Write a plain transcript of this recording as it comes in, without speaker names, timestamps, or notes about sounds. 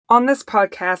On this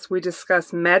podcast, we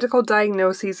discuss medical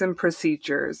diagnoses and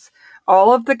procedures.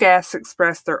 All of the guests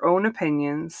express their own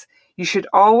opinions. You should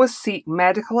always seek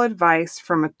medical advice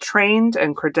from a trained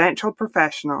and credentialed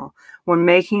professional when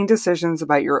making decisions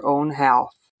about your own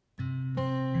health.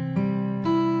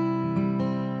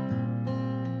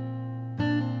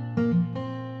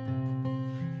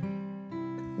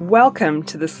 Welcome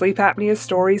to the Sleep Apnea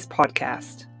Stories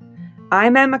podcast.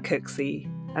 I'm Emma Cooksey,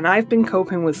 and I've been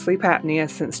coping with sleep apnea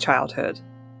since childhood.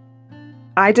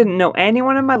 I didn't know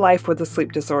anyone in my life with a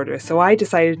sleep disorder, so I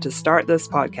decided to start this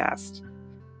podcast.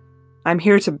 I'm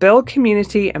here to build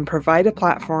community and provide a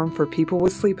platform for people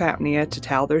with sleep apnea to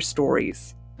tell their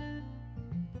stories.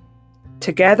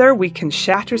 Together, we can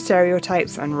shatter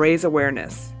stereotypes and raise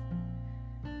awareness.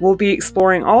 We'll be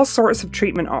exploring all sorts of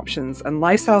treatment options and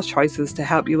lifestyle choices to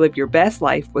help you live your best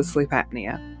life with sleep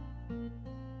apnea.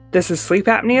 This is Sleep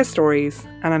Apnea Stories,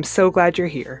 and I'm so glad you're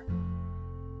here.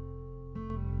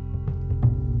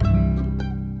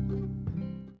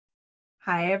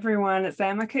 Hi everyone, it's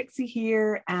Emma Cooksey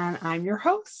here, and I'm your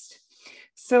host.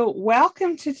 So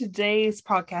welcome to today's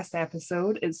podcast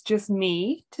episode. It's just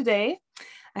me today.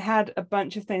 I had a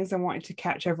bunch of things I wanted to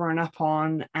catch everyone up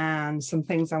on and some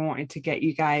things I wanted to get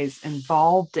you guys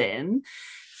involved in.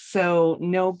 So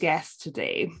no guest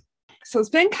today. So it's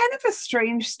been kind of a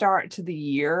strange start to the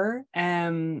year.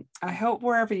 I hope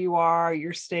wherever you are,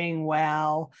 you're staying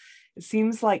well. It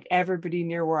seems like everybody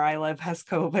near where I live has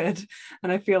COVID,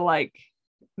 and I feel like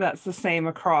that's the same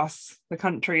across the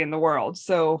country and the world.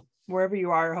 So wherever you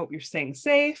are, I hope you're staying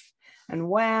safe and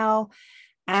well.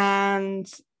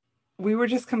 And we were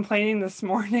just complaining this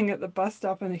morning at the bus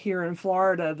stop here in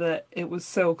Florida that it was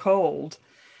so cold.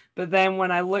 But then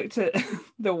when I looked at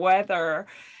the weather,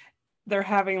 they're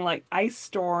having like ice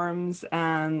storms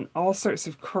and all sorts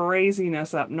of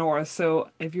craziness up north. So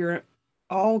if you're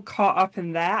all caught up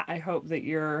in that, I hope that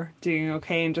you're doing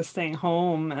okay and just staying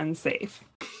home and safe.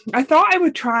 I thought I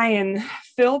would try and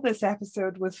fill this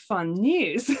episode with fun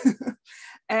news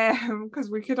because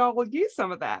we could all use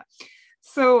some of that.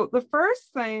 So the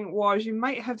first thing was, you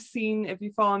might have seen, if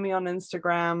you follow me on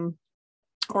Instagram,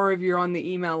 or if you're on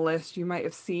the email list, you might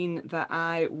have seen that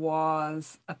I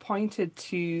was appointed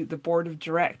to the board of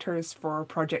directors for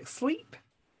Project Sleep.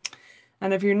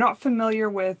 And if you're not familiar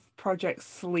with Project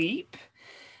Sleep,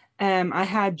 I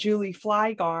had Julie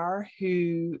Flygar,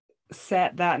 who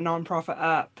set that nonprofit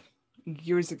up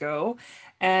years ago.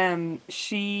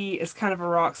 She is kind of a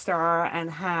rock star and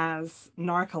has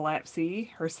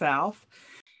narcolepsy herself.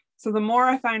 So the more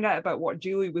I found out about what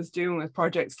Julie was doing with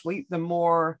Project Sleep, the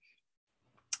more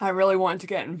I really wanted to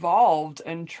get involved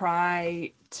and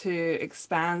try to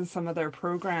expand some of their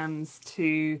programs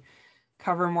to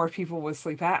cover more people with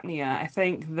sleep apnea. I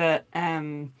think that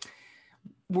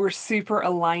we're super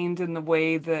aligned in the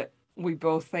way that we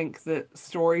both think that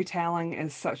storytelling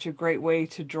is such a great way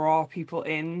to draw people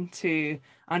into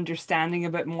understanding a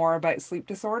bit more about sleep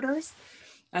disorders.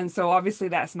 And so obviously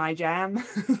that's my jam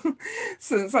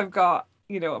since I've got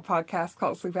a podcast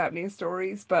called Sleep Apnea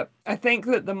Stories. But I think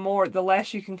that the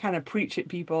less you can kind of preach at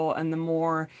people, and the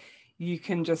more you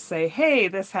can just say, hey,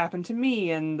 this happened to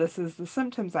me, and this is the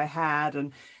symptoms I had,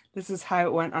 and this is how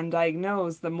it went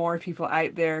undiagnosed, the more people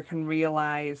out there can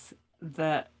realize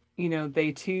that,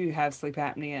 they too have sleep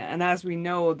apnea. And as we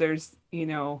know, there's,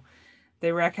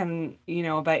 they reckon,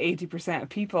 about 80% of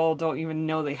people don't even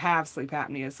know they have sleep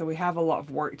apnea. So we have a lot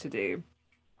of work to do.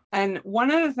 And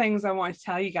one of the things I want to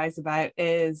tell you guys about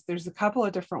is there's a couple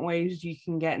of different ways you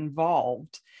can get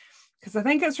involved, because I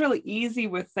think it's really easy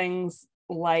with things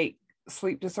like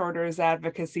sleep disorders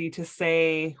advocacy to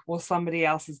say, well, somebody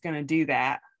else is going to do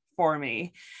that for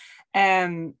me.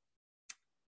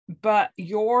 But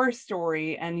your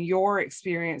story and your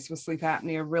experience with sleep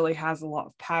apnea really has a lot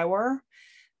of power,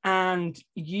 and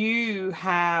you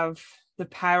have the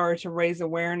power to raise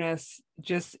awareness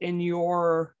just in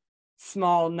your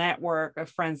small network of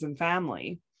friends and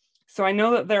family. So I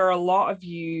know that there are a lot of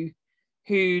you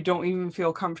who don't even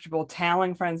feel comfortable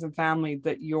telling friends and family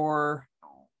that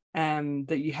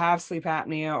that you have sleep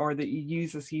apnea or that you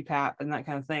use a CPAP and that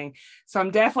kind of thing. So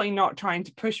I'm definitely not trying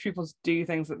to push people to do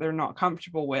things that they're not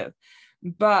comfortable with.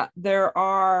 But there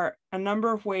are a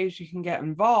number of ways you can get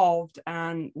involved.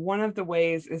 And one of the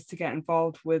ways is to get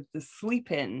involved with the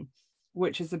Sleep In,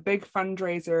 which is a big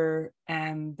fundraiser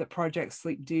that Project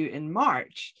Sleep do in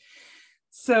March.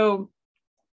 So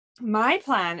my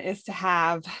plan is to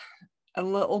have a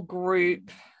little group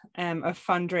of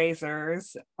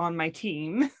fundraisers on my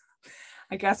team.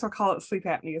 I guess we'll call it Sleep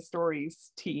Apnea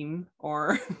Stories team,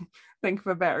 or think of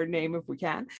a better name if we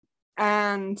can.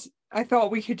 And I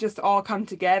thought we could just all come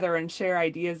together and share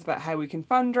ideas about how we can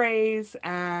fundraise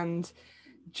and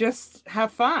just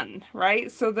have fun, right?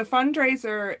 So the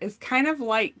fundraiser is kind of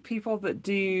like people that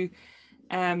do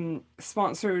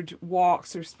sponsored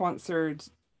walks or sponsored,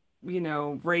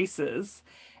 races,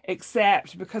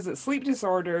 except because it's sleep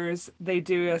disorders, they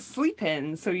do a sleep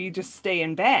in. So you just stay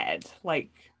in bed like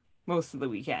most of the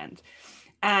weekend.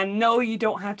 And no, you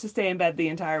don't have to stay in bed the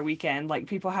entire weekend. Like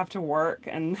people have to work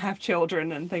and have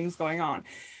children and things going on.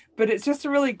 But it's just a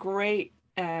really great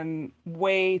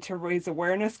way to raise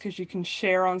awareness because you can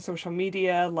share on social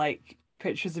media like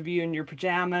pictures of you in your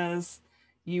pajamas,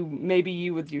 you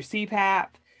with your CPAP,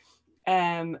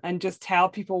 and just tell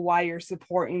people why you're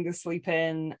supporting the sleep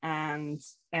in and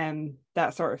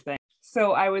that sort of thing.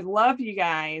 So I would love you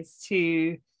guys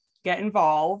to get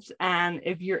involved. And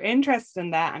if you're interested in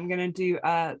that, I'm going to do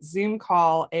a Zoom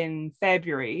call in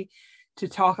February to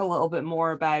talk a little bit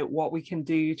more about what we can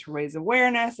do to raise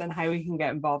awareness and how we can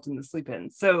get involved in the sleep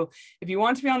in. So if you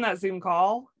want to be on that Zoom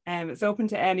call, it's open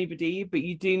to anybody, but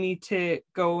you do need to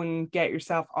go and get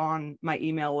yourself on my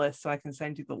email list so I can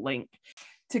send you the link.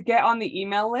 To get on the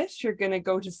email list, you're going to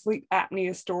go to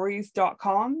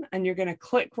sleepapneastories.com and you're going to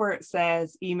click where it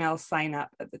says email sign up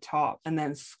at the top and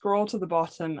then scroll to the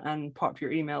bottom and pop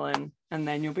your email in, and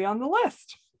then you'll be on the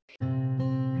list.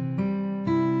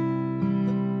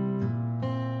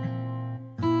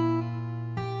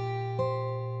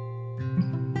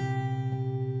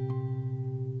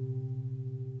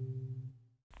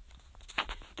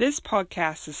 This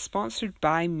podcast is sponsored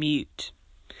by Mute.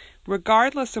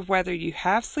 Regardless of whether you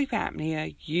have sleep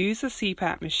apnea, use a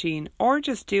CPAP machine, or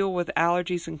just deal with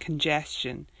allergies and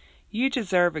congestion, you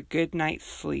deserve a good night's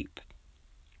sleep.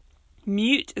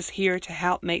 Mute is here to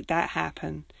help make that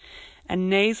happen. A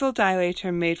nasal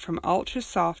dilator made from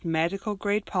ultra-soft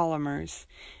medical-grade polymers,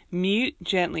 Mute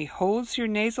gently holds your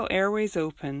nasal airways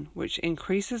open, which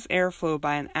increases airflow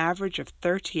by an average of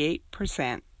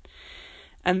 38%.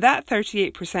 And that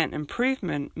 38%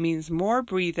 improvement means more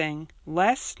breathing,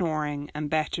 less snoring, and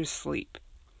better sleep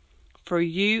for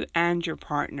you and your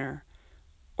partner,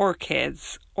 or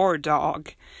kids, or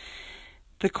dog.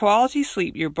 The quality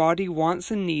sleep your body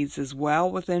wants and needs is well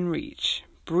within reach.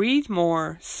 Breathe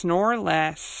more, snore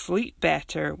less, sleep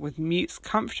better with Mute's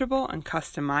comfortable and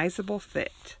customizable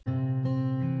fit.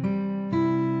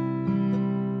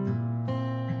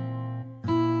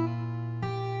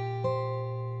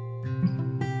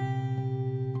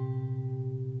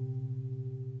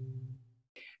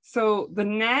 So the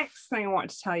next thing I want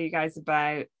to tell you guys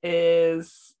about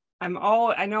is I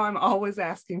know I'm always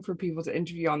asking for people to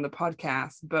interview on the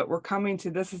podcast, but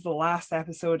this is the last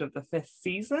episode of the 5th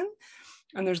season,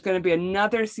 and there's going to be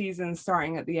another season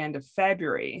starting at the end of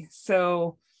February.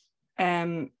 So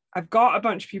I've got a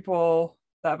bunch of people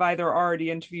that I've either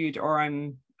already interviewed or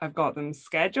I've got them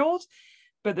scheduled,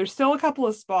 but there's still a couple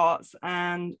of spots,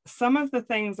 and some of the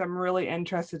things I'm really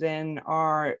interested in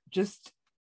are just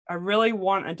I really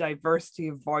want a diversity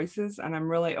of voices, and I'm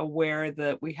really aware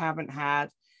that we haven't had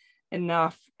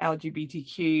enough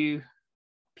LGBTQ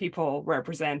people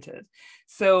represented.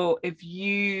 So if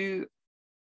you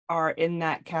are in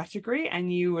that category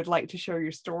and you would like to share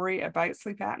your story about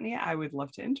sleep apnea, I would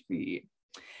love to interview you.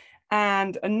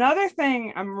 And another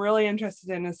thing I'm really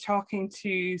interested in is talking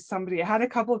to somebody. I had a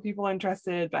couple of people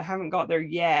interested, but I haven't got there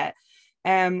yet.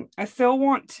 I still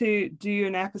want to do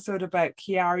an episode about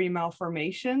Chiari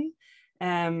malformation.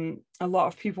 A lot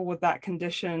of people with that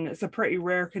condition, it's a pretty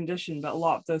rare condition, but a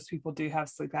lot of those people do have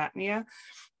sleep apnea.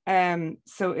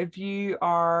 So if you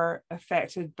are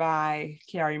affected by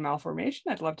Chiari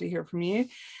malformation, I'd love to hear from you.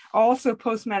 Also,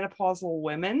 postmenopausal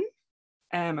women.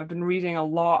 I've been reading a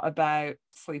lot about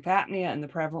sleep apnea and the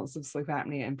prevalence of sleep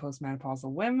apnea in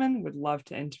postmenopausal women. Would love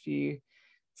to interview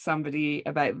somebody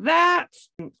about that.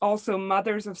 Also,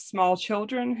 mothers of small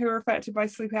children who are affected by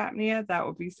sleep apnea. That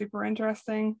would be super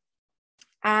interesting.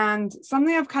 And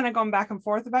something I've kind of gone back and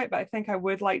forth about, but I think I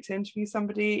would like to interview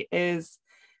somebody is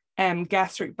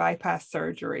gastric bypass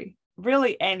surgery.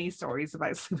 Really, any stories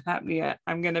about sleep apnea,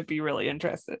 I'm going to be really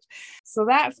interested. So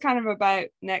that's kind of about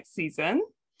next season.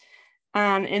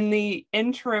 And in the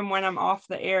interim, when I'm off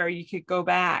the air, you could go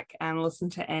back and listen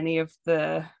to any of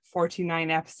the 49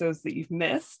 episodes that you've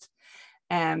missed.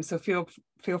 So feel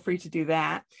free to do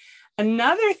that.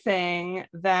 Another thing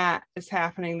that is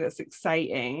happening that's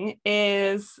exciting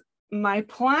is my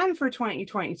plan for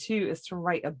 2022 is to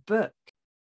write a book.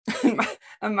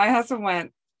 And my husband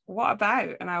went, "What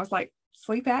about?" And I was like,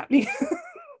 "Sleep apnea."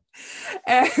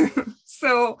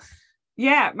 So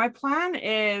yeah, my plan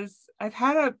is I've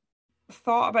had a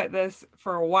thought about this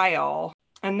for a while.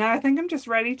 And now I think I'm just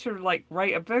ready to like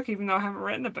write a book, even though I haven't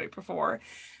written a book before.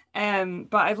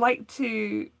 But I'd like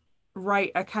to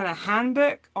write a kind of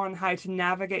handbook on how to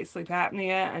navigate sleep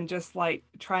apnea and just like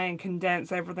try and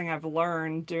condense everything I've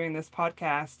learned doing this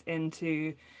podcast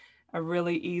into a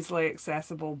really easily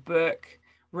accessible book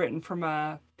written from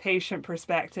a patient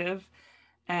perspective,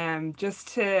 just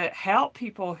to help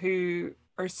people who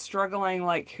are struggling,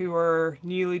 like who are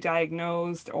newly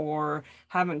diagnosed or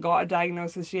haven't got a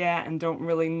diagnosis yet and don't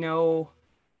really know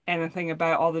anything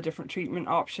about all the different treatment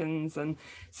options. And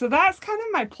so that's kind of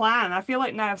my plan. I feel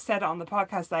like now I've said it on the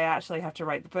podcast, I actually have to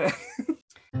write the book.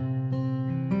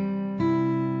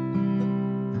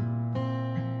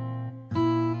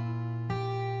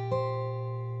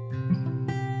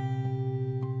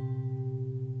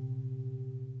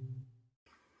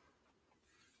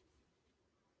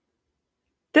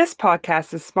 This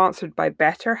podcast is sponsored by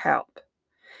BetterHelp.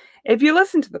 If you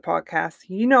listen to the podcast,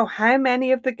 you know how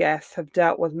many of the guests have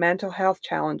dealt with mental health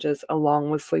challenges along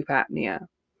with sleep apnea.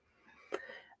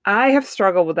 I have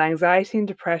struggled with anxiety and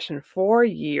depression for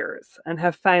years and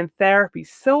have found therapy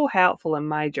so helpful in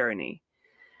my journey.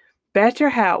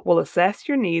 BetterHelp will assess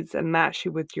your needs and match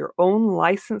you with your own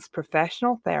licensed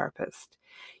professional therapist.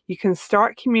 You can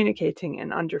start communicating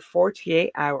in under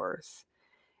 48 hours.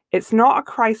 It's not a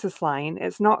crisis line,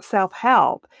 it's not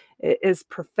self-help, it is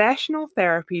professional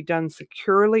therapy done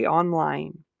securely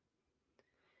online.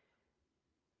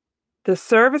 The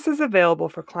service is available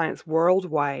for clients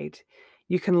worldwide.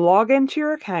 You can log into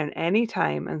your account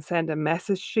anytime and send a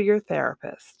message to your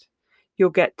therapist. You'll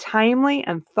get timely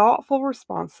and thoughtful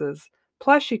responses,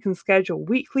 plus you can schedule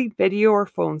weekly video or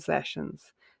phone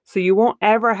sessions, so you won't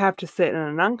ever have to sit in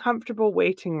an uncomfortable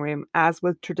waiting room as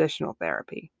with traditional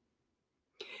therapy.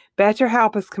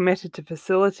 BetterHelp is committed to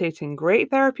facilitating great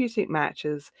therapeutic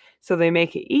matches, so they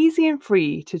make it easy and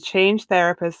free to change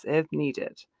therapists if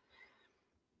needed.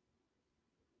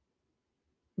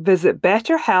 Visit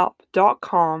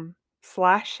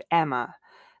betterhelp.com/Emma.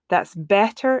 That's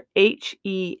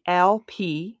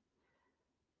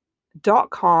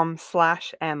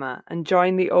betterhelp.com/Emma and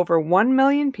join the over 1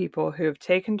 million people who have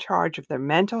taken charge of their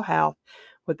mental health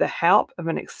with the help of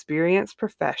an experienced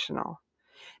professional.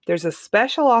 There's a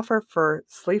special offer for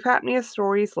Sleep Apnea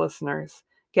Stories listeners.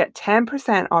 Get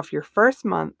 10% off your first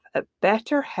month at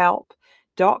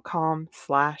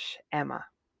betterhelp.com/Emma.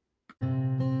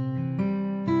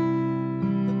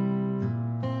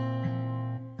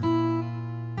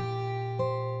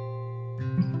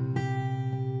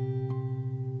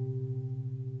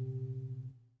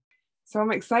 So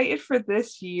I'm excited for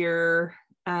this year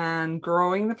and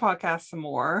growing the podcast some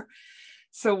more.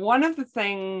 So one of the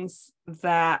things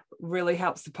that really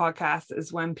helps the podcast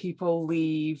is when people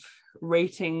leave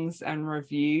ratings and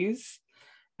reviews,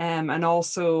 and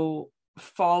also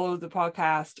follow the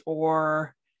podcast,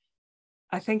 or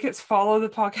I think it's follow the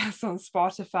podcast on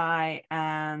Spotify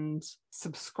and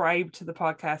subscribe to the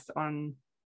podcast on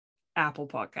Apple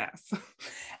Podcasts.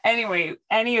 Anyway,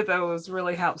 any of those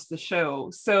really helps the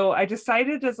show. So I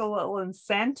decided as a little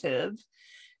incentive,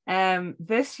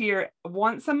 this year,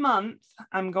 once a month,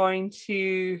 I'm going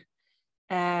to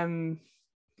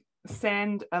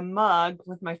send a mug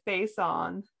with my face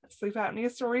on, a Sleep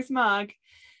Apnea Stories mug,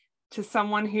 to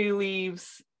someone who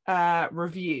leaves a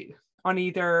review on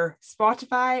either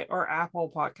Spotify or Apple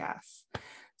Podcasts.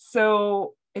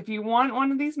 So if you want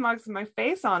one of these mugs with my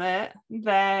face on it,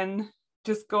 then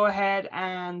just go ahead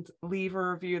and leave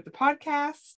a review of the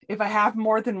podcast. If I have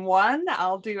more than one,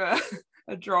 I'll do a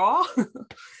draw.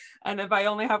 And if I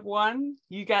only have one,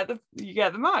 you get the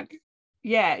mug.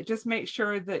 Yeah, just make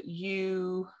sure that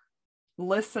you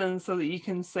listen so that you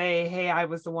can say, hey, I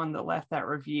was the one that left that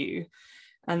review.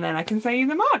 And then I can send you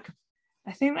the mug.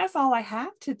 I think that's all I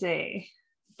have today.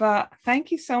 But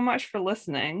thank you so much for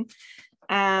listening.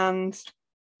 And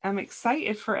I'm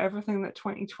excited for everything that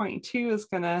 2022 is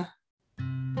going to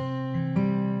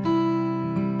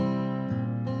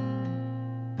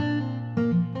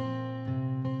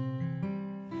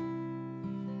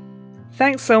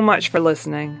Thanks so much for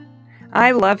listening.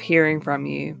 I love hearing from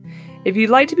you. If you'd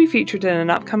like to be featured in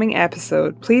an upcoming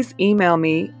episode, please email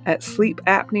me at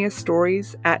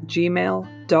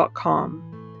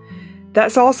sleepapneastories@gmail.com.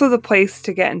 That's also the place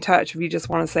to get in touch if you just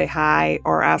want to say hi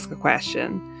or ask a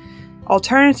question.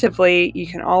 Alternatively, you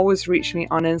can always reach me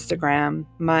on Instagram.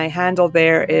 My handle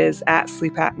there is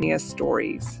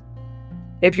 @sleepapneastories.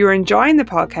 If you're enjoying the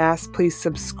podcast, please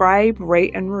subscribe,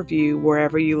 rate, and review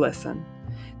wherever you listen.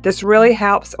 This really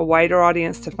helps a wider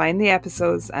audience to find the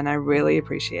episodes, and I really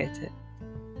appreciate it.